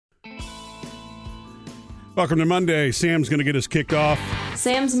Welcome to Monday. Sam's going to get us kicked off.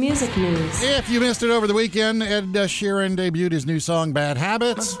 Sam's Music News. If you missed it over the weekend, Ed Sheeran debuted his new song, Bad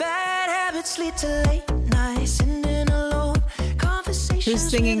Habits. Bad habits lead to late nights, sitting alone. Who's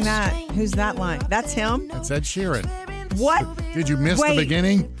singing that? Who's that line? That's him? That's Ed Sheeran. What? Did you miss the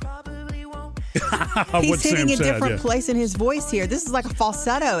beginning? He's hitting a different place in his voice here. This is like a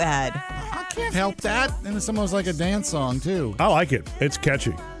falsetto, Ed. I can't help that. And it's almost like a dance song, too. I like it. It's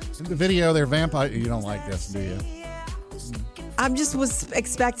catchy. The video, they're vampire. You don't like this, do you? I just was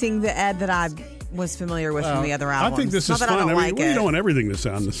expecting the Ed that I was familiar with from the other albums. I think this Not is that fun. I don't like we it. don't want everything to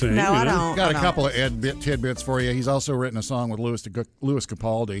sound the same. No, I don't. Got a couple of Ed tidbits for you. He's also written a song with Louis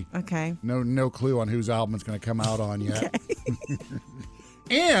Capaldi. Okay. No clue on whose album it's going to come out on yet. Okay.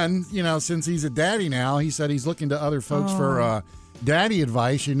 And, since he's a daddy now, he said he's looking to other folks for daddy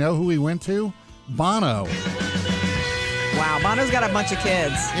advice. You know who he went to? Bono. Wow, Bono's got a bunch of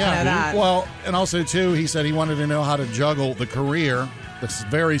kids. Yeah. I know that. Well, and also, too, he said he wanted to know how to juggle the career, this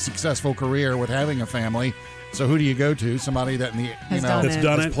very successful career with having a family. So who do you go to? Somebody that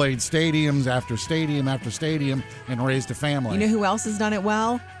has played stadiums after stadium after stadium and raised a family. You know who else has done it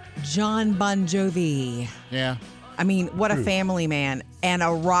well? John Bon Jovi. Yeah. I mean, what a family man and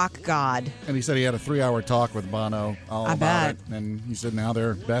a rock god. And he said he had a 3-hour talk with Bono all about it. And he said now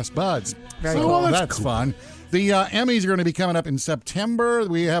they're best buds. Very cool. That's cool. Fun. The Emmys are going to be coming up in September.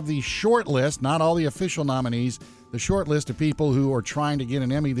 We have the short list, not all the official nominees, the short list of people who are trying to get an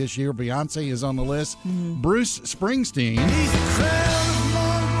Emmy this year. Beyonce is on the list. Bruce Springsteen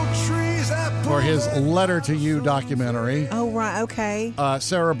for his Letter to You documentary. Oh, right. Okay.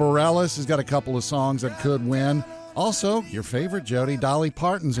 Sarah Bareilles has got a couple of songs that could win. Also, your favorite, Jody, Dolly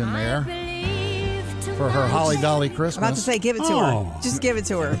Parton's in there for her Holly Dolly Christmas. I'm about to say, give it to her. Just give it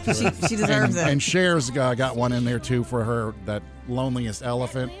to her. She deserves it. And Cher's got one in there, too, for her, that Loneliest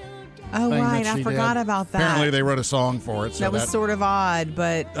Elephant. Oh, right. I forgot about that. Apparently, they wrote a song for it. So that was sort of odd,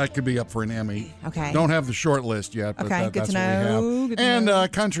 but... That could be up for an Emmy. Okay. Don't have the short list yet, but okay, that's what we have.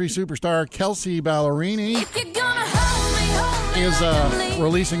 And country superstar Kelsey Ballerini is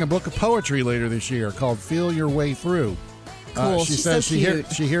releasing a book of poetry later this year called Feel Your Way Through. Cool. She says so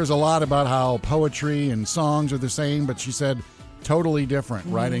cute. she hears a lot about how poetry and songs are the same, but she said totally different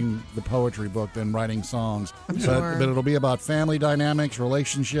writing the poetry book than writing songs. I'm sure. But it'll be about family dynamics,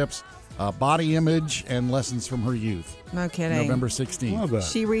 relationships, body image, and lessons from her youth. No kidding. November 16th. Love that.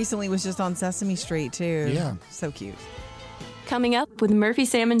 She recently was just on Sesame Street, too. Yeah. So cute. Coming up with Murphy,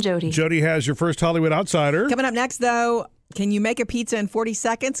 Sam, and Jody. Jody has your first Hollywood Outsider. Coming up next, though, can you make a pizza in 40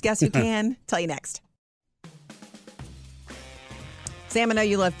 seconds? Guess who can? Tell you next. Sam, I know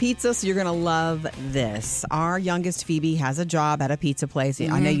you love pizza, so you're going to love this. Our youngest, Phoebe, has a job at a pizza place.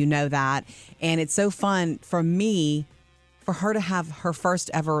 I know you know that. And it's so fun for me, for her to have her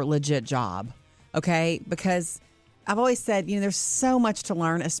first ever legit job, okay? Because I've always said, there's so much to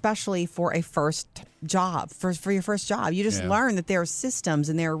learn, especially for a first job, for your first job. You just learn that there are systems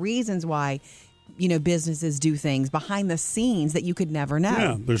and there are reasons why businesses do things behind the scenes that you could never know.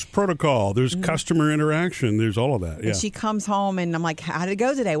 Yeah, there's protocol, there's customer interaction, there's all of that. Yeah. And she comes home and I'm like, how did it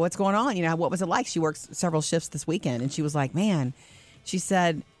go today? What's going on? What was it like? She works several shifts this weekend. And she was like, man, she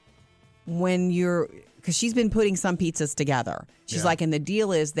said, because she's been putting some pizzas together. She's like, and the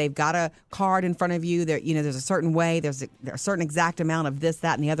deal is they've got a card in front of you. There, there's a certain way. There's a certain exact amount of this,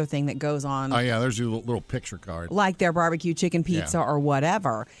 that, and the other thing that goes on. Oh, yeah, there's a little picture card. Like their barbecue chicken pizza or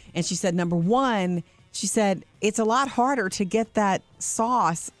whatever. And she said, number one, she said, it's a lot harder to get that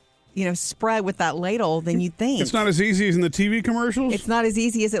sauce, spread with that ladle than you think. It's not as easy as in the TV commercials? It's not as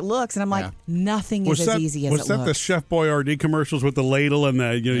easy as it looks. And I'm like, nothing is as easy as it looks. Was that the Chef Boyardee commercials with the ladle and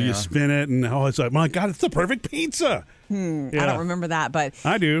you spin it and it's like, my God, it's the perfect pizza. I don't remember that, but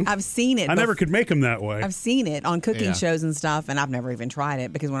I do. I've seen it. I never could make them that way. I've seen it on cooking shows and stuff, and I've never even tried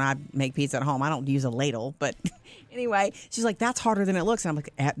it because when I make pizza at home, I don't use a ladle. But anyway, she's like, that's harder than it looks. And I'm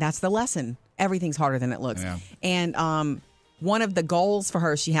like, that's the lesson. Everything's harder than it looks. Yeah. And one of the goals for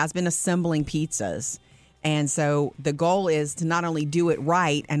her, she has been assembling pizzas. And so the goal is to not only do it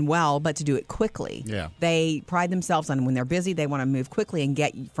right and well, but to do it quickly. Yeah. They pride themselves on when they're busy, they want to move quickly and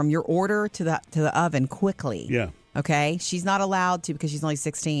get from your order to the oven quickly. Yeah. Okay? She's not allowed to, because she's only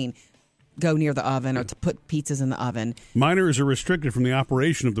 16, go near the oven or to put pizzas in the oven. Minors are restricted from the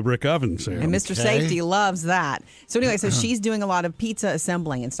operation of the brick oven, Sam. And Mr. Safety loves that. So anyway, so she's doing a lot of pizza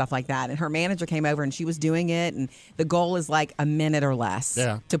assembling and stuff like that. And her manager came over and she was doing it. And the goal is like a minute or less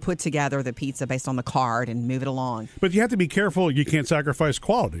to put together the pizza based on the card and move it along. But you have to be careful. You can't sacrifice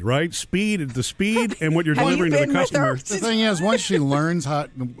quality, right? Speed and what you're delivering to the customer. The thing is, once she learns how,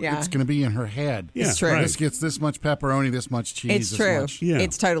 it's going to be in her head. It's true. This gets this much pepperoni, this much cheese. It's true. Much.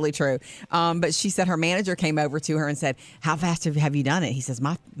 It's totally true. But she said her manager came over to her and said, "How fast have you done it?" He says,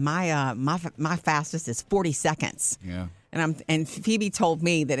 "My fastest is 40 seconds." Yeah. And Phoebe told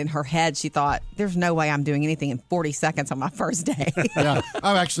me that in her head she thought, "There's no way I'm doing anything in 40 seconds on my first day." Yeah,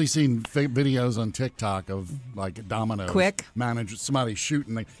 I've actually seen videos on TikTok of like dominoes. Quick. Somebody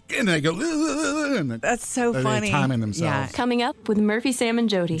shooting, and they go. And that's so funny. They're timing themselves. Yeah. Coming up with Murphy, Sam, and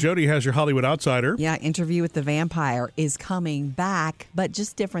Jody. Jody has your Hollywood Outsider. Yeah, Interview with the Vampire is coming back, but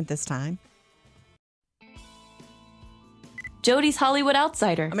just different this time. Jody's Hollywood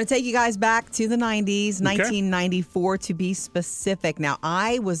Outsider. I'm going to take you guys back to the 90s, 1994 to be specific. Now,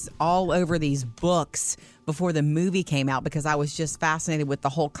 I was all over these books before the movie came out because I was just fascinated with the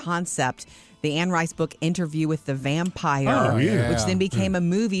whole concept. The Anne Rice book, Interview with the Vampire, which then became a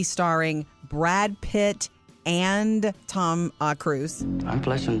movie starring Brad Pitt and Tom Cruise. I'm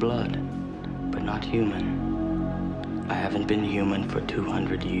flesh and blood, but not human. I haven't been human for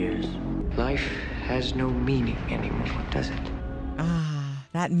 200 years. Life has no meaning anymore, does it?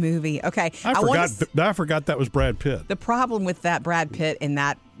 That movie. Okay. I forgot that was Brad Pitt. The problem with that Brad Pitt in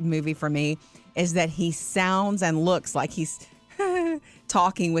that movie for me is that he sounds and looks like he's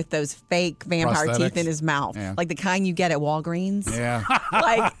talking with those fake vampire teeth in his mouth. Yeah. Like the kind you get at Walgreens. Yeah.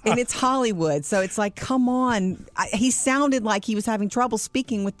 And it's Hollywood. So it's like, come on. He sounded like he was having trouble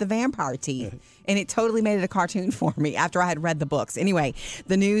speaking with the vampire teeth. And it totally made it a cartoon for me after I had read the books. Anyway,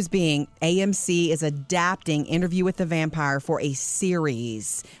 the news being AMC is adapting Interview with the Vampire for a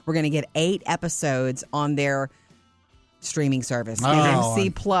series. We're going to get 8 episodes on their streaming service.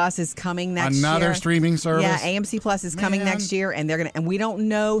 AMC Plus is coming next year. Another streaming service? Yeah, AMC Plus is coming next year, and and we don't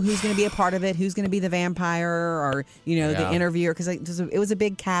know who's going to be a part of it, who's going to be the vampire or, the interviewer, because it was a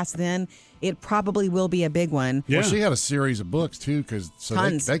big cast then. It probably will be a big one. Yeah. Well, she had a series of books, too, so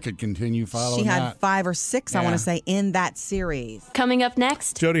they could continue following that. She had 5 or 6, I want to say, in that series. Coming up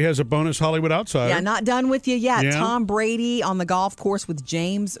next, Jody has a bonus Hollywood Outsider. Yeah, not done with you yet. Yeah. Tom Brady on the golf course with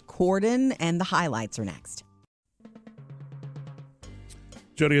James Corden, and the highlights are next.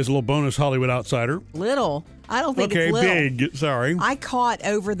 Jody has a little bonus Hollywood Outsider. Little. I don't think it's little. Okay, big. Sorry. I caught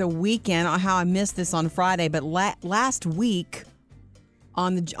over the weekend how I missed this on Friday, but last week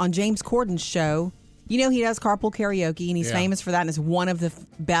on James Corden's show, he does carpool karaoke, and he's famous for that, and it's one of the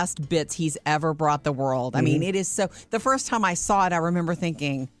best bits he's ever brought the world. I mean, it is so... The first time I saw it, I remember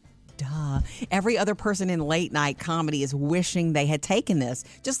thinking, duh. Every other person in late night comedy is wishing they had taken this.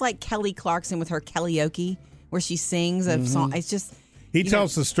 Just like Kelly Clarkson with her karaoke, where she sings a song. It's just... He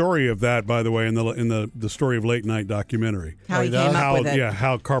tells the story of that, by the way, in the Story of Late Night documentary. How he came up with it. Yeah,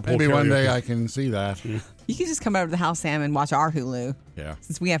 how carpool Maybe karaoke. one day I can see that. Yeah. You can just come over to the house, Sam, and watch our Hulu. Yeah.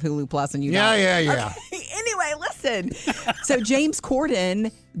 Since we have Hulu Plus and you don't. Yeah. Okay. Anyway, listen. So James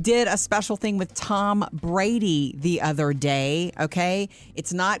Corden did a special thing with Tom Brady the other day, okay?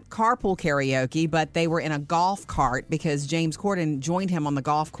 It's not carpool karaoke, but they were in a golf cart because James Corden joined him on the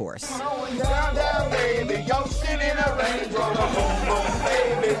golf course. Down, down, baby. Yo, sit in a Range Rover, boom, boom,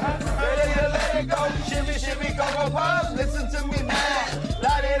 baby. Ready to let it go. Shimmy, shimmy, go, go, pause. Listen to me now.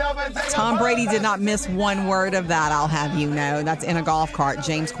 Light it up and take Tom Brady did not miss one word of that, I'll have you know. That's in a golf cart.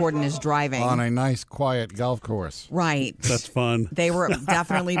 James Corden is driving. On a nice, quiet golf course. Right. That's fun. They were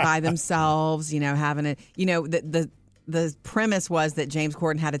definitely by themselves, having a, the premise was that James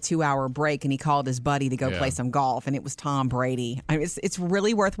Corden had a 2-hour break and he called his buddy to go play some golf, and it was Tom Brady. I mean, it's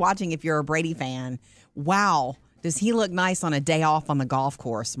really worth watching if you're a Brady fan. Wow. Does he look nice on a day off on the golf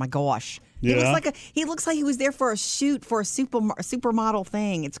course? My gosh. Yeah. He looks like he was there for a shoot for a supermodel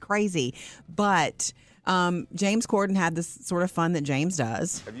thing. It's crazy. But James Corden had this sort of fun that James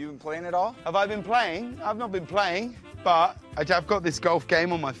does. Have you been playing at all? Have I been playing? I've not been playing, but I've got this golf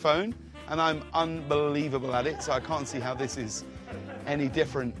game on my phone, and I'm unbelievable at it, so I can't see how this is any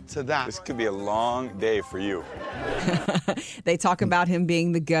different to that. This could be a long day for you. They talk about him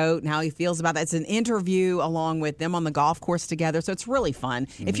being the GOAT and how he feels about that. It's an interview along with them on the golf course together, so it's really fun.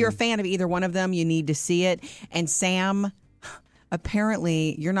 If you're a fan of either one of them, you need to see it. And Sam,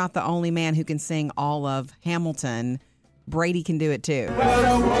 apparently you're not the only man who can sing all of Hamilton. Brady can do it too.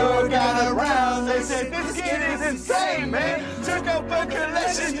 Well, the word got around. They said this kid is insane, man. Took up a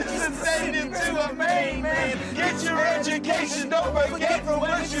collection just to send him to a main man. Get your education, don't forget from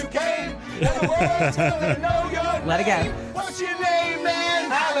whence you came. The world's gonna know your name. Let it go. What's your name,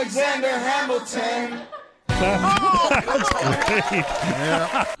 man? Alexander Hamilton.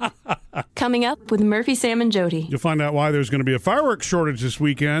 Coming up with Murphy, Sam, and Jody. You'll find out why there's going to be a fireworks shortage this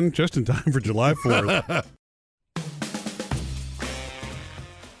weekend, just in time for July 4th.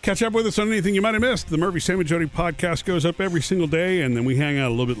 Catch up with us on anything you might have missed. The Murphy, Sam, and Jody podcast goes up every single day, and then we hang out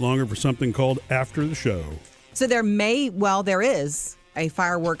a little bit longer for something called After the Show. So there is a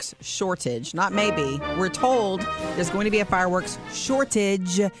fireworks shortage. Not maybe. We're told there's going to be a fireworks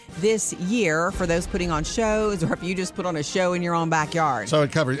shortage this year for those putting on shows, or if you just put on a show in your own backyard. So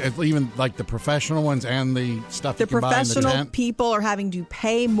it covers even like the professional ones and the stuff you can buy in the tent? The professional people are having to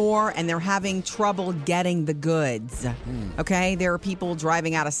pay more, and they're having trouble getting the goods. Okay? There are people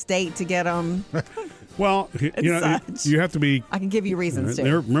driving out of state to get them. Well, you have to be. I can give you reasons too.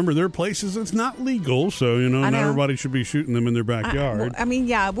 Remember, there are places it's not legal, so not everybody should be shooting them in their backyard. We're not going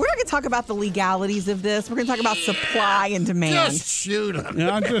to talk about the legalities of this. We're going to talk about supply and demand. Just shoot them.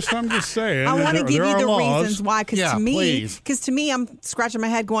 Yeah, I'm just saying. I want to give you the reasons why, because to me, I'm scratching my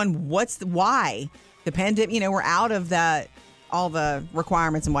head, going, why? The pandemic. We're out of all the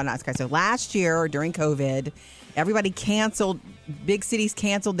requirements and whatnot. Okay, so last year during COVID, everybody canceled. Big cities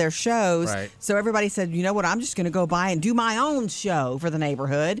canceled their shows. Right. So everybody said, you know what, I'm just going to go by and do my own show for the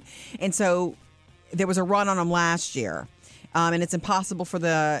neighborhood. And so there was a run on them last year. And it's impossible for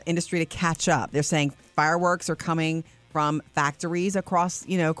the industry to catch up. They're saying fireworks are coming from factories across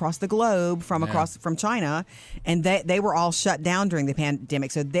the globe, from China, and they were all shut down during the pandemic.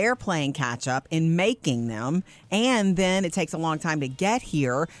 So they're playing catch up in making them, and then it takes a long time to get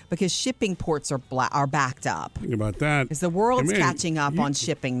here because shipping ports are backed up. Think about that. Because the world's catching up on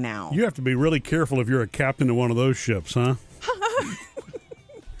shipping now. You have to be really careful if you're a captain of one of those ships, huh?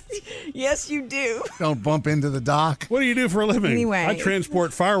 Yes, you do. Don't bump into the dock. What do you do for a living? Anyway. I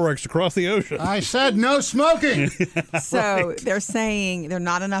transport fireworks across the ocean. I said no smoking. So they're saying there are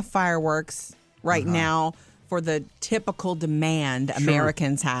not enough fireworks right now for the typical demand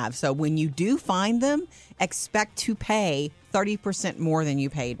Americans have. So when you do find them, expect to pay 30% more than you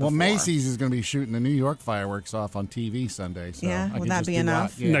paid before. Well, Macy's is going to be shooting the New York fireworks off on TV Sunday. So would that be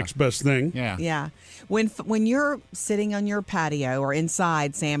enough? Next best thing. Yeah. When you're sitting on your patio or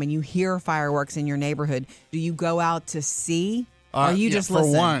inside, Sam, and you hear fireworks in your neighborhood, do you go out to see? Or you just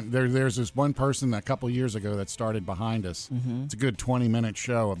listen? For one, there's this one person a couple years ago that started behind us. It's a good 20-minute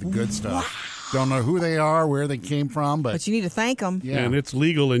show of the good stuff. Don't know who they are, where they came from, but you need to thank them. Yeah. And it's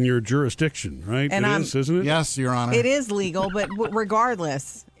legal in your jurisdiction, right? And isn't it? Yes, Your Honor. It is legal, but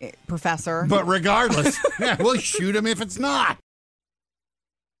regardless, Professor. But regardless, we'll shoot him if it's not.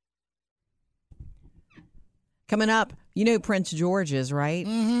 Coming up, you know who Prince George is, right?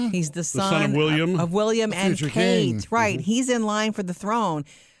 Mm-hmm. He's the son of William. Of William and Kate. King. Right. Mm-hmm. He's in line for the throne.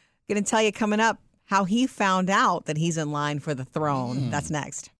 Going to tell you coming up how he found out that he's in line for the throne. That's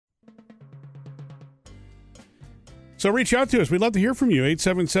next. So reach out to us. We'd love to hear from you.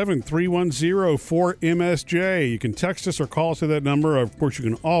 877-310-4MSJ. You can text us or call us at that number. Of course, you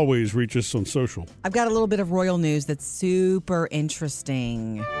can always reach us on social. I've got a little bit of royal news that's super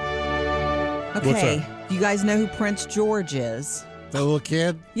interesting. Okay. Do you guys know who Prince George is? The little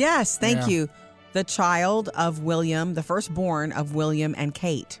kid? Yes, thank you. The child of William, the firstborn of William and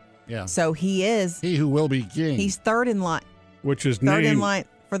Kate. Yeah. So he who will be king. He's third in line. Which is third in line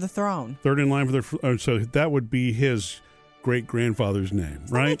for the throne. Third in line for the so that would be his great-grandfather's name,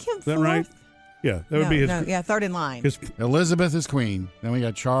 right? Is that right? Yeah, that would be his. Third in line. Elizabeth is queen. Then we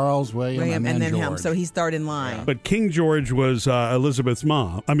got Charles, William, and then George. Him. So he's third in line. Yeah. But King George was Elizabeth's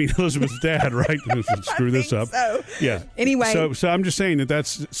mom. I mean, Elizabeth's dad, right? Screw this up. So. Yeah. Anyway. So I'm just saying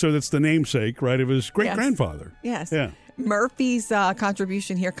that's the namesake, right, of his great-grandfather. Yes. Yeah. Murphy's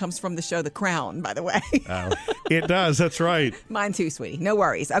contribution here comes from the show The Crown, by the way. It does. That's right. Mine too, sweetie. No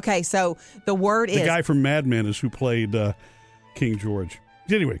worries. Okay, so the word is... The guy from Mad Men is who played King George.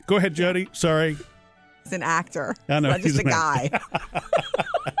 Anyway, go ahead, Jody. Sorry. He's an actor. I know. He's just a guy.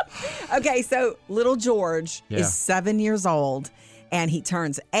 Okay, so little George is 7 years old, and he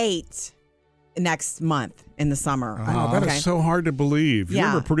turns 8 next month in the summer. Oh, that is so hard to believe. You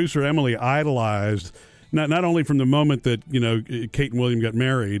remember producer Emily idolized, not only from the moment that, Kate and William got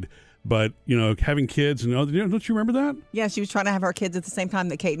married, but, having kids and don't you remember that? Yeah, she was trying to have her kids at the same time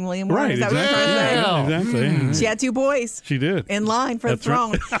that Kate and William were. Right, Is that what you're trying to say? Yeah, exactly. She had 2 boys. She did. In line for the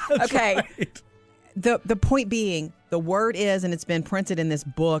throne. Right. Okay. Right. The point being, the word is, and it's been printed in this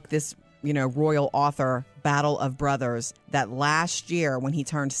book, this, royal author, Battle of Brothers, that last year when he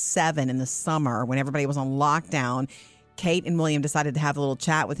turned 7 in the summer, when everybody was on lockdown, Kate and William decided to have a little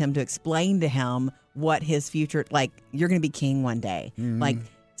chat with him to explain to him what his future, you're going to be king one day. Mm-hmm.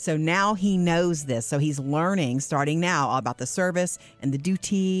 So now he knows this. So he's learning, starting now, all about the service and the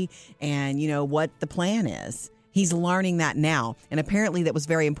duty and, what the plan is. He's learning that now. And apparently that was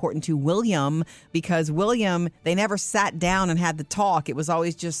very important to William because William, they never sat down and had the talk. It was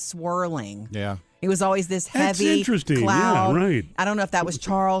always just swirling. Yeah. It was always this heavy That's interesting. cloud. Yeah, right. I don't know if that was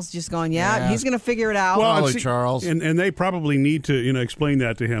Charles just going, he's going to figure it out. Well, Charles. And they probably need to, explain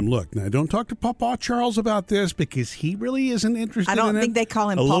that to him. Look, now don't talk to Papa Charles about this because he really isn't interested in it. I don't think they call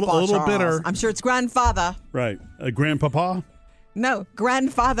him a Papa little Charles. bitter. I'm sure it's grandfather. Right. Grandpapa? No,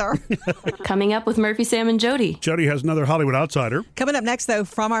 grandfather. Coming up with Murphy, Sam, and Jody. Jody has another Hollywood outsider. Coming up next, though,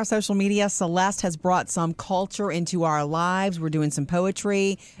 from our social media, Celeste has brought some culture into our lives. We're doing some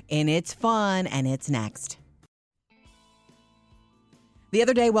poetry, and it's fun, and it's next. The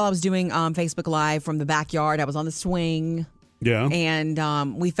other day while I was doing Facebook Live from the backyard, I was on the swing. Yeah.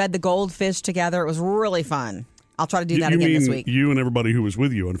 And we fed the goldfish together. It was really fun. I'll try to do that again this week. You and everybody who was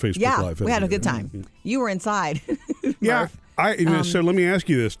with you on Facebook Live. Yeah, we had a good time. You were inside. Yeah. So let me ask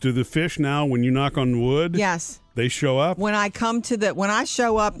you this. Do the fish now, when you knock on wood, yes, they show up? When I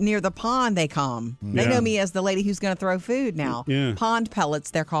show up near the pond, they come. They know me as the lady who's going to throw food now. Yeah. Pond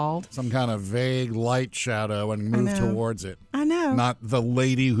pellets, they're called. Some kind of vague light shadow and move towards it. I know. Not the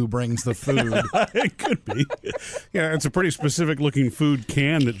lady who brings the food. It could be. Yeah, it's a pretty specific looking food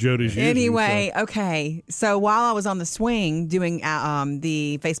can that Jody's using. Anyway, okay. So while I was on the swing doing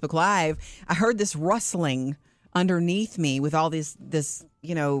the Facebook Live, I heard this rustling underneath me with all these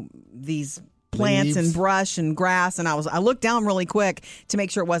plants Leaves. and brush and grass, and I looked down really quick to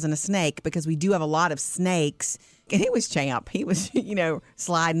make sure it wasn't a snake, because we do have a lot of snakes. And it was Champ. He was,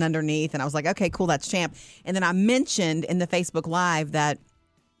 sliding underneath, and I was like, okay, cool, that's Champ. And then I mentioned in the Facebook Live that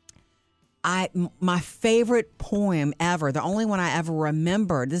my favorite poem ever, the only one I ever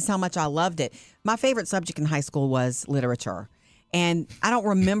remembered, this is how much I loved it. My favorite subject in high school was literature. And I don't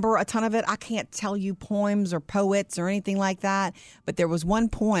remember a ton of it. I can't tell you poems or poets or anything like that. But there was one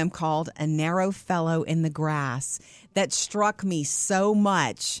poem called A Narrow Fellow in the Grass that struck me so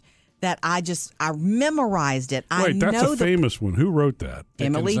much that I memorized it. Wait, that's a famous one. Who wrote that?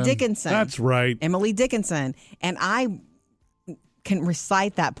 Emily Dickinson. That's right. Emily Dickinson. And I can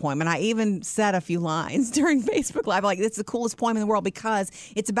recite that poem. And I even said a few lines during Facebook Live. Like, it's the coolest poem in the world because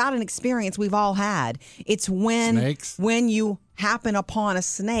it's about an experience we've all had. It's when you happen upon a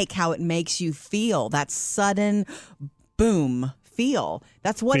snake, how it makes you feel. That sudden boom feel.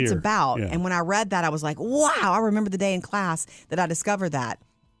 That's what it's about. Yeah. And when I read that, I was like, wow, I remember the day in class that I discovered that.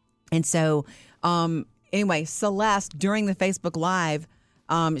 And so, anyway, Celeste, during the Facebook Live,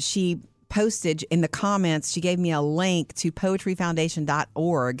 she posted in the comments, she gave me a link to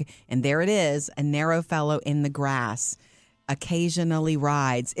poetryfoundation.org, and there it is, A Narrow Fellow in the Grass Occasionally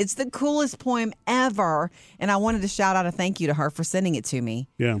Rides. It's the coolest poem ever, and I wanted to shout out a thank you to her for sending it to me.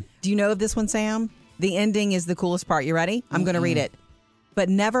 Yeah. Do you know of this one, Sam? The ending is the coolest part. You ready? I'm going to read it. But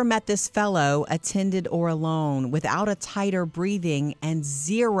never met this fellow, attended or alone, without a tighter breathing and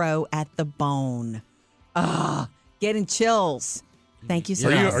zero at the bone. Getting chills. Thank you so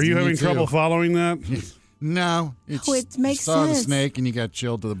much. Are you having trouble following that? No. It makes you saw sense. the snake and you got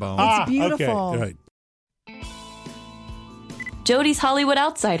chilled to the bone. It's beautiful. Okay. Right. Jody's Hollywood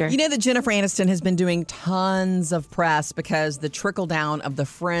Outsider. You know that Jennifer Aniston has been doing tons of press because the trickle down of the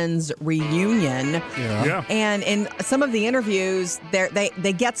Friends reunion. Yeah. And in some of the interviews,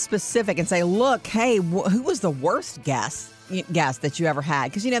 they get specific and say, look, hey, who was the worst guest that you ever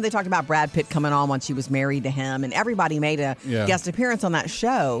had? Because, they talked about Brad Pitt coming on when she was married to him, and everybody made a guest appearance on that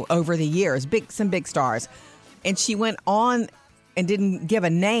show over the years, some big stars. And she went on and didn't give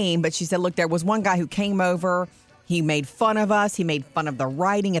a name, but she said, look, there was one guy who came over. He made fun of us. He made fun of the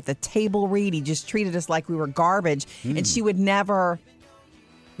writing at the table read. He just treated us like we were garbage. And she would never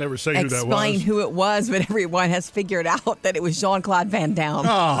say who that was. Explain who it was, but everyone has figured out that it was Jean-Claude Van Damme.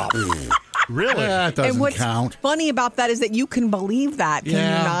 Oh, really? That doesn't and what's count. funny about that is that you can believe that, can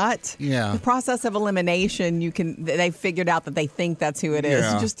you not? Yeah. The process of elimination, they figured out that they think that's who it is.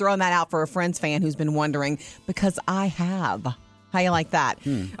 Yeah. Just throwing that out for a Friends fan who's been wondering, because I have. How you like that?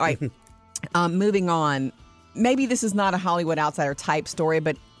 All right. Moving on. Maybe this is not a Hollywood Outsider type story,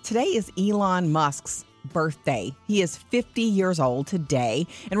 but today is Elon Musk's birthday. He is 50 years old today.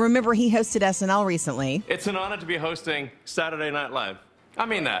 And remember, he hosted SNL recently. It's an honor to be hosting Saturday Night Live. I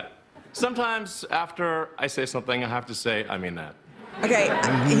mean that. Sometimes after I say something, I have to say, I mean that. Okay,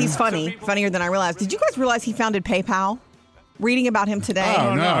 he's funny. Funnier than I realized. Did you guys realize he founded PayPal? Reading about him today.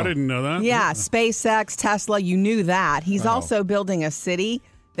 Oh, no, I didn't know that. Yeah, SpaceX, Tesla, you knew that. He's also building a city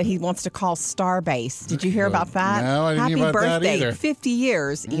that he wants to call Starbase. Did you hear about that? No, I didn't Happy hear about that birthday, either. 50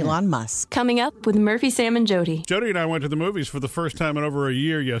 years, Elon Musk. Coming up with Murphy, Sam, and Jody. Jody and I went to the movies for the first time in over a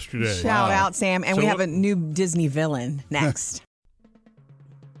year yesterday. Shout out, Sam. And So we have a new Disney villain next.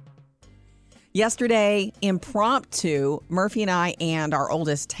 Yesterday, impromptu, Murphy and I and our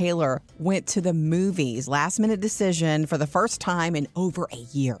oldest, Taylor, went to the movies. Last minute decision for the first time in over a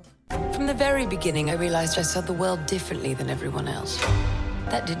year. From the very beginning, I realized I saw the world differently than everyone else.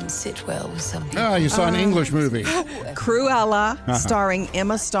 That didn't sit well with some people. Oh, you saw an English movie. Cruella, starring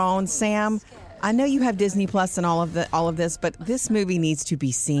Emma Stone. Sam, I know you have Disney Plus and all of this, but this movie needs to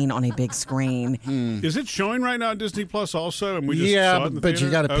be seen on a big screen. Is it showing right now on Disney Plus also? And we just saw it in the but theater?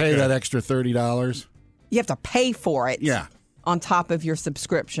 You got to pay that extra $30. You have to pay for it. Yeah. On top of your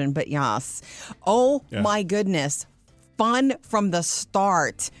subscription, but yes. Oh, my goodness. Fun from the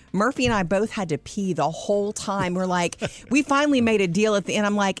start. Murphy and I both had to pee the whole time. We're like, we finally made a deal at the end.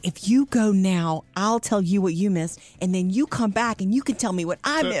 I'm like, if you go now, I'll tell you what you missed, and then you come back and you can tell me what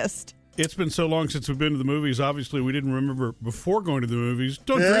I missed. It's been so long since we've been to the movies. Obviously, we didn't remember before going to the movies.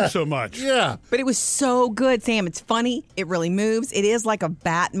 Don't drink so much. Yeah. But it was so good, Sam. It's funny. It really moves. It is like a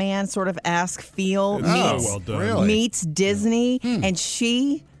Batman sort of esque feel. Well done. Meets Disney. And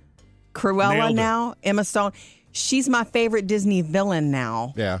Cruella now, Emma Stone, she's my favorite Disney villain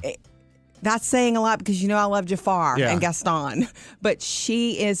now. Yeah. That's saying a lot because I love Jafar and Gaston. But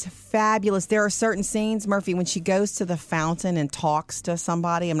she is fabulous. There are certain scenes, Murphy, when she goes to the fountain and talks to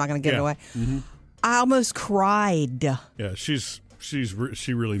somebody. I'm not going to give it away. Mm-hmm. I almost cried. Yeah, she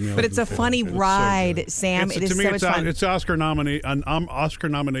really nailed it. But it's a funny ride, so Sam. It is so much fun. It's Oscar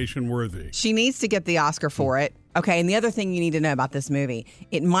nomination worthy. She needs to get the Oscar for it. Okay, and the other thing you need to know about this movie,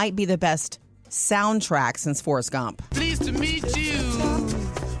 it might be the best soundtrack since Forrest Gump. Pleased to meet you.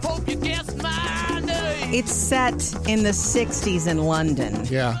 Hope you guessed my name. It's set in the 60s in London.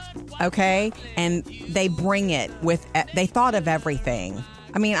 Yeah. Okay? And they bring it with, they thought of everything.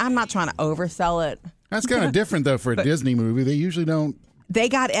 I mean, I'm not trying to oversell it. That's kind of different, though, for a Disney movie. They usually don't. They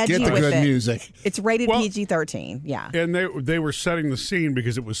got edgy with good it. Music. It's rated PG-13, yeah. And they were setting the scene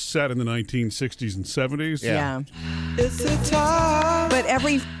because it was set in the 1960s and 70s. Yeah. But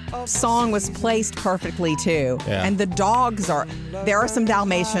every song was placed perfectly, too. Yeah. And the dogs there are some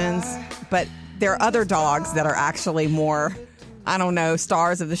Dalmatians, but there are other dogs that are actually more, I don't know,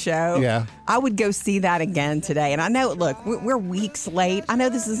 stars of the show. Yeah. I would go see that again today. And I know, look, we're weeks late. I know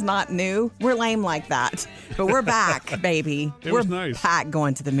this is not new. We're lame like that. But we're back, baby. We're back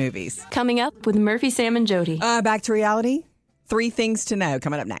going to the movies. Coming up with Murphy, Sam, and Jody. Back to reality. 3 things to know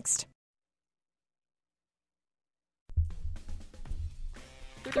coming up next.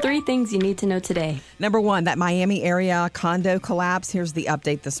 3 things you need to know today. Number 1, that Miami area condo collapse. Here's the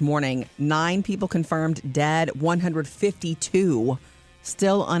update this morning. 9 people confirmed dead, 152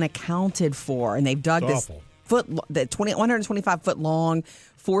 still unaccounted for. And they've dug this 125-foot long,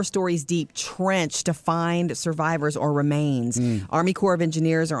 4 stories deep trench to find survivors or remains. Army Corps of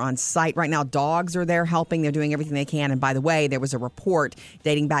Engineers are on site right now. Dogs are there helping. They're doing everything they can. And by the way, there was a report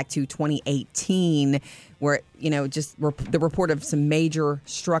dating back to 2018 where, the report of some major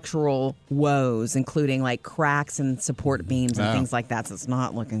structural woes, including like cracks and support beams and things like that. So it's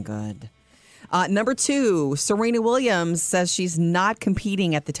not looking good. Number 2, Serena Williams says she's not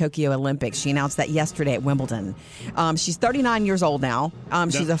competing at the Tokyo Olympics. She announced that yesterday at Wimbledon. She's 39 years old now.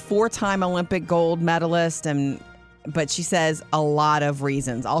 She's a 4-time Olympic gold medalist, but she says a lot of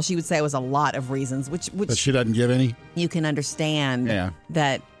reasons. All she would say was a lot of reasons, which but she doesn't give any. You can understand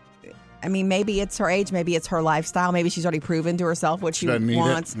that. I mean, maybe it's her age, maybe it's her lifestyle, maybe she's already proven to herself what she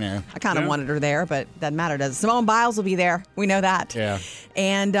wants. Yeah. I kind of wanted her there, but doesn't matter, does it? Simone Biles will be there. We know that. Yeah.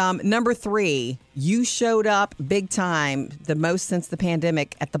 And number 3, you showed up big time, the most since the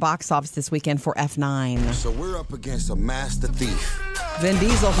pandemic, at the box office this weekend for F9. So we're up against a master thief. Vin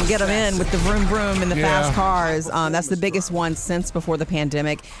Diesel can get them in with the vroom vroom and the fast cars. That's the biggest one since before the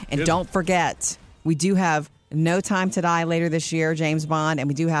pandemic. And don't forget, we do have No Time to Die later this year, James Bond, and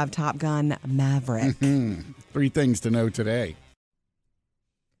we do have Top Gun Maverick. 3 things to know today.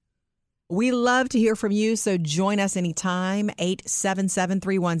 We love to hear from you, so join us anytime,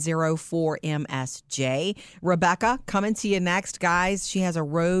 877-310-4MSJ. Rebecca, coming to you next, guys. She has a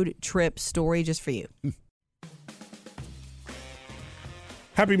road trip story just for you.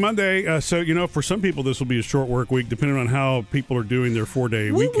 Happy Monday. So, for some people, this will be a short work week, depending on how people are doing their 4-day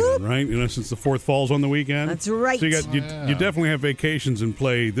weekend, right? Since the 4th falls on the weekend. That's right. So you definitely have vacations in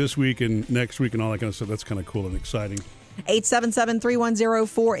play this week and next week and all that kind of stuff. That's kind of cool and exciting.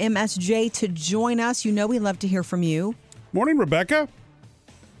 877-310-4MSJ to join us. We love to hear from you. Morning, Rebecca.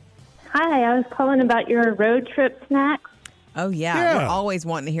 Hi, I was calling about your road trip snacks. Oh, yeah. We're always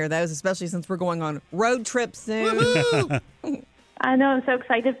wanting to hear those, especially since we're going on road trips soon. I know. I'm so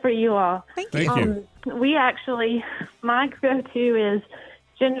excited for you all. Thank you. We actually, my go-to is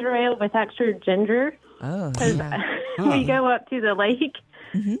ginger ale with extra ginger. Oh. We go up to the lake,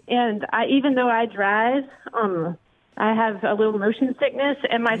 and even though I drive, I have a little motion sickness,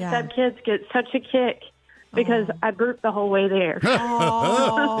 and my stepkids get such a kick because I burped the whole way there.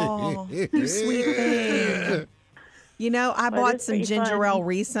 Oh, you sweet thing. You know, I bought some ginger ale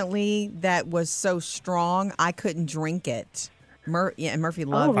recently that was so strong I couldn't drink it. And Murphy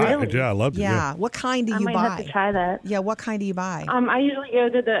loved it. Really? I loved it. Yeah. What kind do you buy? I might have to try that. Yeah, what kind do you buy? I usually go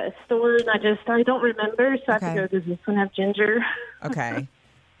to the store and I don't remember, so I have to go, does this one have ginger? Okay.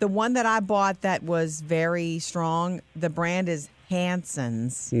 The one that I bought that was very strong, the brand is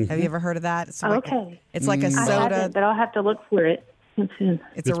Hanson's. Mm-hmm. Have you ever heard of that? It's like it's like a soda. I haven't, but I'll have to look for it.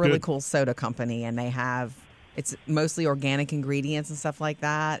 It's a really cool soda company, and it's mostly organic ingredients and stuff like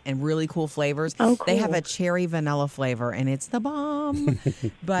that, and really cool flavors. Oh, cool. They have a cherry vanilla flavor, and it's the bomb.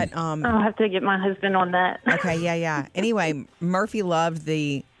 But I'll have to get my husband on that. Okay, yeah. Anyway, Murphy loved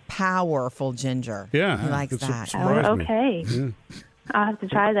the powerful ginger. Yeah, he likes that. Okay. Yeah. I'll have to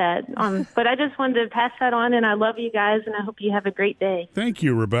try that. But I just wanted to pass that on, and I love you guys, and I hope you have a great day. Thank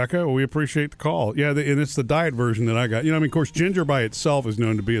you, Rebecca. Well, we appreciate the call. Yeah, and it's the diet version that I got. You know, I mean, of course, ginger by itself is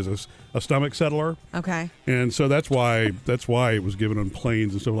known to be as a stomach settler. Okay. And so that's why it was given on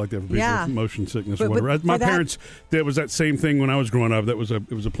planes and stuff like that for people with motion sickness or whatever. My parents, that was that same thing when I was growing up. It was a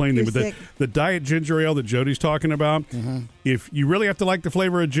plane thing. But the diet ginger ale that Jody's talking about, if you really have to like the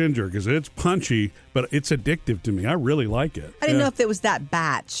flavor of ginger because it's punchy, but it's addictive to me. I really like it. I didn't know if it was that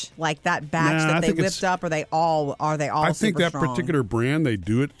batch that they whipped up, or are they all I think that strong? particular brand, they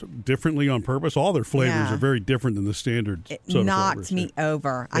do it differently on purpose. All their flavors are very different than the standard It soda knocked flavors. me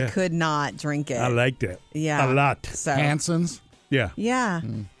over. I could not drink it. I liked it. Yeah. A lot. So, Hanson's? Yeah. Yeah.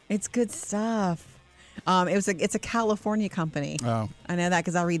 It's good stuff. It's a California company. Oh. I know that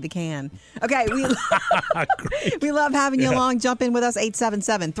because I read the can. Okay, we love having you along. Jump in with us,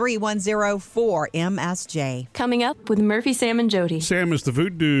 877-310-4MSJ. Coming up with Murphy, Sam, and Jody. Sam is the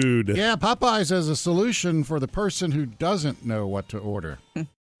food dude. Yeah, Popeyes has a solution for the person who doesn't know what to order.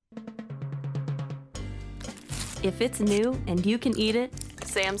 If it's new and you can eat it,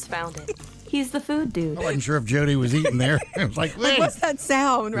 Sam's found it. He's the food dude. I wasn't sure if Jody was eating there. I was like, wait. What's that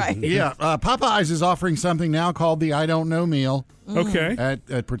sound, right? Yeah, Popeyes is offering something now called the I Don't Know meal. Okay.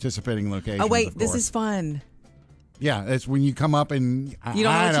 At participating locations. Oh, wait, this is fun. Yeah, it's when you come up and you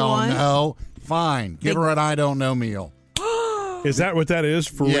don't I know what you don't know. Fine, give her an I Don't Know meal. Is that what that is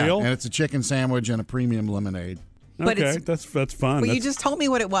for real? And it's a chicken sandwich and a premium lemonade. But okay, that's fun. Well, you just told me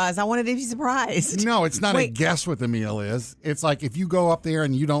what it was. I wanted to be surprised. No, it's not a guess what the meal is. It's like if you go up there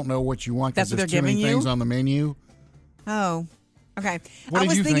and you don't know what you want because there's too many things on the menu. Oh, okay. What I did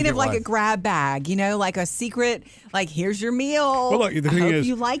was you thinking think of it like was? a grab bag, like a secret, like here's your meal. Well, look, the thing hope is,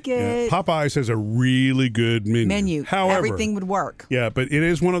 you like it. Popeyes has a really good menu. However, everything would work. Yeah, but it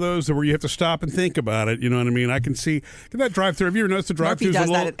is one of those where you have to stop and think about it. You know what I mean? I can see that drive-through. Have you ever noticed the drive-through? Murphy does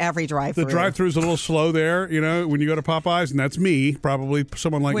that at every drive-through. The drive-through is a little slow there. When you go to Popeyes, and that's me, probably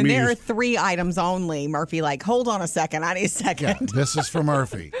someone like when me. When there are 3 items only, Murphy, hold on a second. I need a second. Yeah, this is for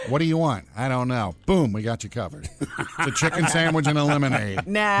Murphy. What do you want? I don't know. Boom, we got you covered. It's a chicken sandwich and a lemonade.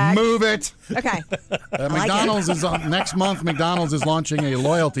 Next. Move it. Okay. McDonald's is on next month. McDonald's is launching a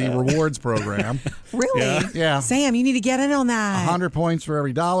loyalty rewards program. Really? Yeah. Sam, you need to get in on that. 100 points for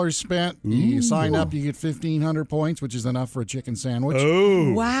every $1 spent. You sign up, you get 1,500 points, which is enough for a chicken sandwich.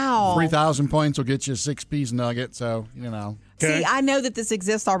 Oh. Wow. 3,000 points will get you a 6-piece nugget. So, Okay. See, I know that this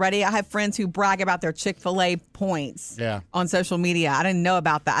exists already. I have friends who brag about their Chick-fil-A points on social media. I didn't know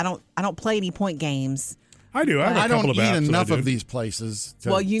about that. I don't play any point games. I do. I don't eat enough of these places.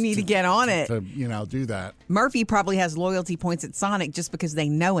 Well, you need to get on it. To do that. Murphy probably has loyalty points at Sonic just because they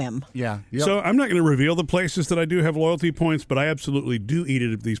know him. Yeah. Yep. So I'm not going to reveal the places that I do have loyalty points, but I absolutely do eat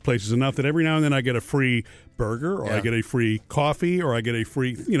at these places enough that every now and then I get a free burger, or I get a free coffee, or I get a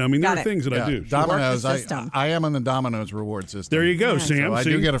free. There are things that I do. Domino's. I am on the Domino's reward system. There you go, Sam. So I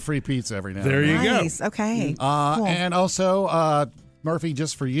do get a free pizza every now and then. There you go. Nice. Okay. Cool. And also, Murphy,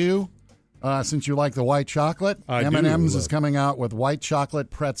 just for you. Since you like the white chocolate, M&M's is coming out with white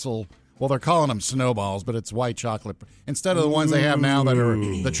chocolate pretzel. Well, they're calling them snowballs, but it's white chocolate. Instead of the ones they have now that are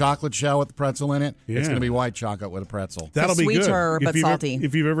the chocolate shell with the pretzel in it, it's going to be white chocolate with a pretzel. That'll be good. Sweeter, but salty.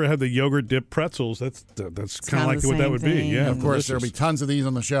 If you've ever had the yogurt dip pretzels, that's kind of like what that would be. Yeah, of course, there'll be tons of these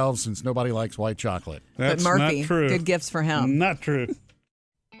on the shelves since nobody likes white chocolate. That's but Murphy, not true. Good gifts for him. Not true.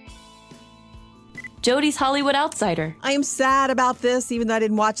 Jody's Hollywood Outsider. I am sad about this, even though I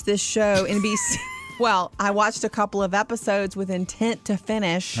didn't watch this show. NBC. Well, I watched a couple of episodes with intent to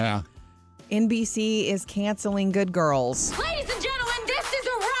finish. Yeah. NBC is canceling Good Girls. Ladies and gentlemen, this is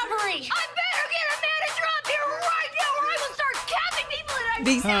a robbery. I better get a manager up here right now or I will start capping people that I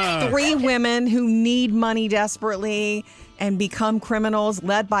These 3 women who need money desperately, and become criminals,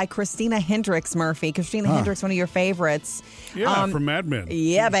 led by Christina Hendricks, Murphy. Christina Hendricks, one of your favorites. Yeah, from Mad Men.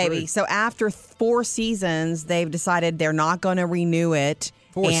 Yeah, baby. So after 4 seasons, they've decided they're not going to renew it.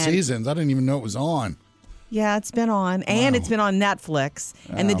 4 seasons? I didn't even know it was on. Yeah, it's been on, and it's been on Netflix.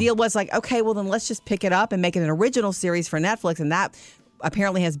 And the deal was like, okay, well then let's just pick it up and make it an original series for Netflix, and that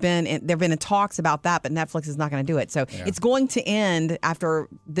apparently has been, there have been talks about that, but Netflix is not going to do it. So it's going to end after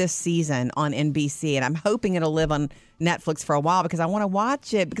this season on NBC, and I'm hoping it'll live on Netflix for a while because I want to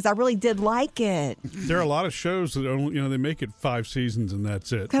watch it because I really did like it. There are a lot of shows that only, they make it 5 seasons and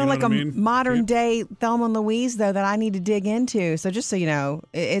that's it. Kind of like a modern day Thelma and Louise, though, that I need to dig into. So just so you know,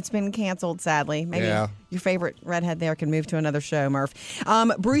 it's been canceled, sadly. Maybe your favorite redhead there can move to another show, Murph.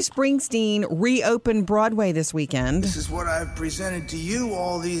 Bruce Springsteen reopened Broadway this weekend. This is what I've presented to you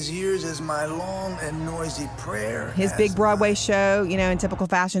all these years as my long and noisy prayer. His big Broadway show, in typical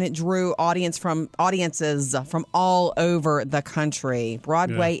fashion, it drew audiences from all over the country.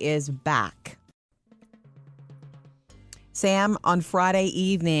 Broadway is back. Sam, on Friday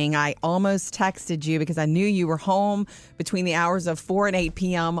evening, I almost texted you because I knew you were home between the hours of 4 and 8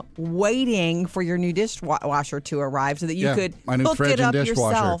 p.m. waiting for your new dishwasher to arrive so that you could hook it up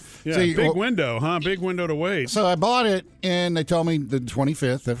yourself. Yeah, see, big window, huh? Big window to wait. So I bought it, and they told me the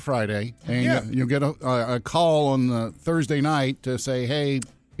 25th, that Friday, and you'll get a call on the Thursday night to say, hey,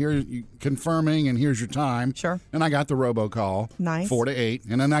 here's confirming, and here's your time. Sure. And I got the robocall. Nice. 4 to 8.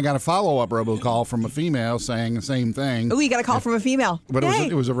 And then I got a follow-up robocall from a female saying the same thing. Oh, you got a call from a female. But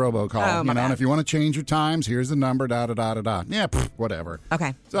it was a robocall. Oh, my God. And if you want to change your times, here's the number, da-da-da-da-da. Yeah, whatever.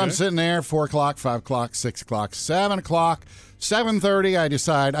 Okay. So I'm sitting there, 4 o'clock, 5 o'clock, 6 o'clock, 7 o'clock. 7:30, I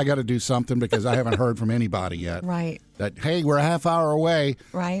decide I got to do something because I haven't heard from anybody yet. Right. That, hey, we're a half hour away.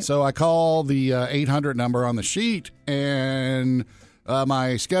 Right. So I call the 800 number on the sheet, and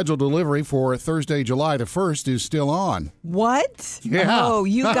my scheduled delivery for Thursday, July the 1st is still on. What? Yeah. Oh,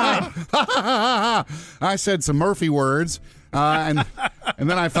 you got... I said some Murphy words, and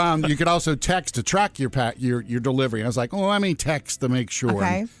then I found you could also text to track your delivery. And I was like, let me text to make sure.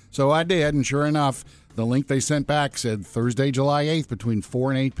 Okay. So I did, and sure enough, the link they sent back said Thursday, July 8th between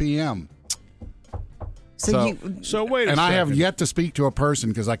 4 and 8 p.m. So wait a second. And I have yet to speak to a person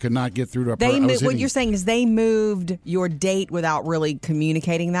because I could not get through to a person. What you're saying is they moved your date without really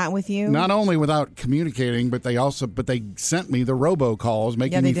communicating that with you? Not only without communicating, but they sent me the robocalls,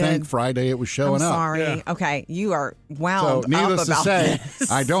 making me think Friday it was showing up. I'm sorry. Yeah. Okay, you are wound so, needless up to about say, this.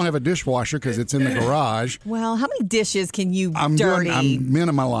 I don't have a dishwasher because it's in the garage. Well, how many dishes can you I'm dirty? I'm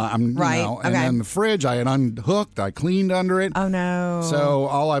minimalizing. Right. And then the fridge, I had unhooked. I cleaned under it. Oh, no. So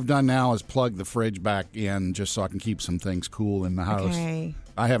all I've done now is plug the fridge back in just so I can keep some things cool in the house. Okay.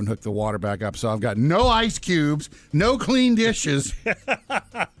 I haven't hooked the water back up, so I've got no ice cubes, no clean dishes.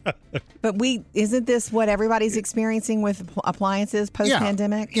 But isn't this what everybody's experiencing with appliances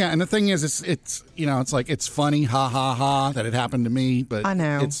post-pandemic? Yeah, and the thing is, it's like it's funny, ha ha ha, that it happened to me, but I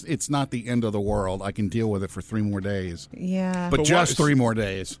know it's not the end of the world. I can deal with it for 3 more days. Yeah, but just 3 more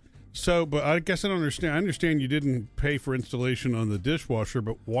days. So, but I guess I don't understand. I understand you didn't pay for installation on the dishwasher,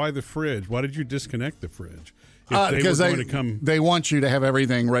 but why the fridge? Why did you disconnect the fridge? Because they want you to have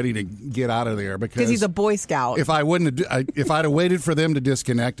everything ready to get out of there. Because he's a Boy Scout. If I'd have waited for them to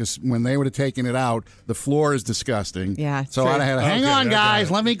disconnect us when they would have taken it out, the floor is disgusting. Yeah. So I'd have hang on, guys,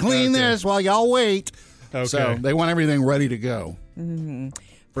 let me clean this while y'all wait. Okay. So they want everything ready to go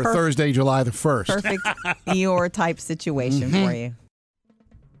for Thursday, July the 1st. Perfect Eeyore type situation for you.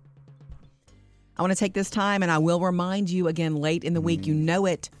 I want to take this time, and I will remind you again late in the week, you know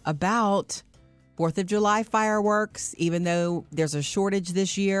it, about 4th of July fireworks. Even though there's a shortage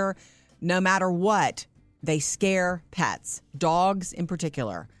this year, no matter what, they scare pets. Dogs in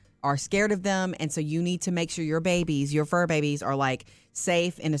particular are scared of them, and so you need to make sure your fur babies are like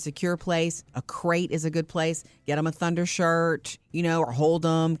safe in a secure place. A crate is a good place. Get them a Thunder shirt, or hold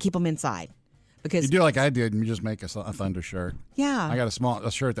them, keep them inside. Because you do like I did and you just make a Thunder shirt. Yeah. I got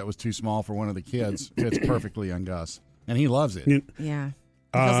a shirt that was too small for one of the kids. Fits perfectly on Gus. And he loves it. Yeah.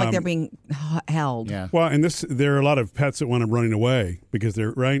 It feels like they're being held. Yeah. Well, and there are a lot of pets that want them running away because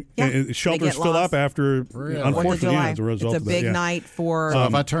they're right. Yeah. Shelters fill up after. Unfortunately, as a result it's a big night for. So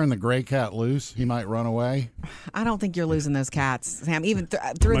if I turn the gray cat loose, he might run away. I don't think you're losing those cats, Sam. Even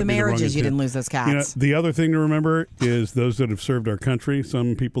through the marriages, you didn't lose those cats. The other thing to remember is those that have served our country.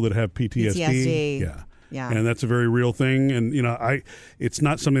 Some people that have PTSD. Yeah. And that's a very real thing. And it's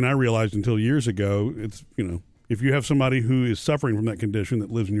not something I realized until years ago. It's if you have somebody who is suffering from that condition that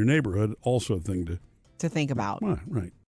lives in your neighborhood, also a thing to think about. Right.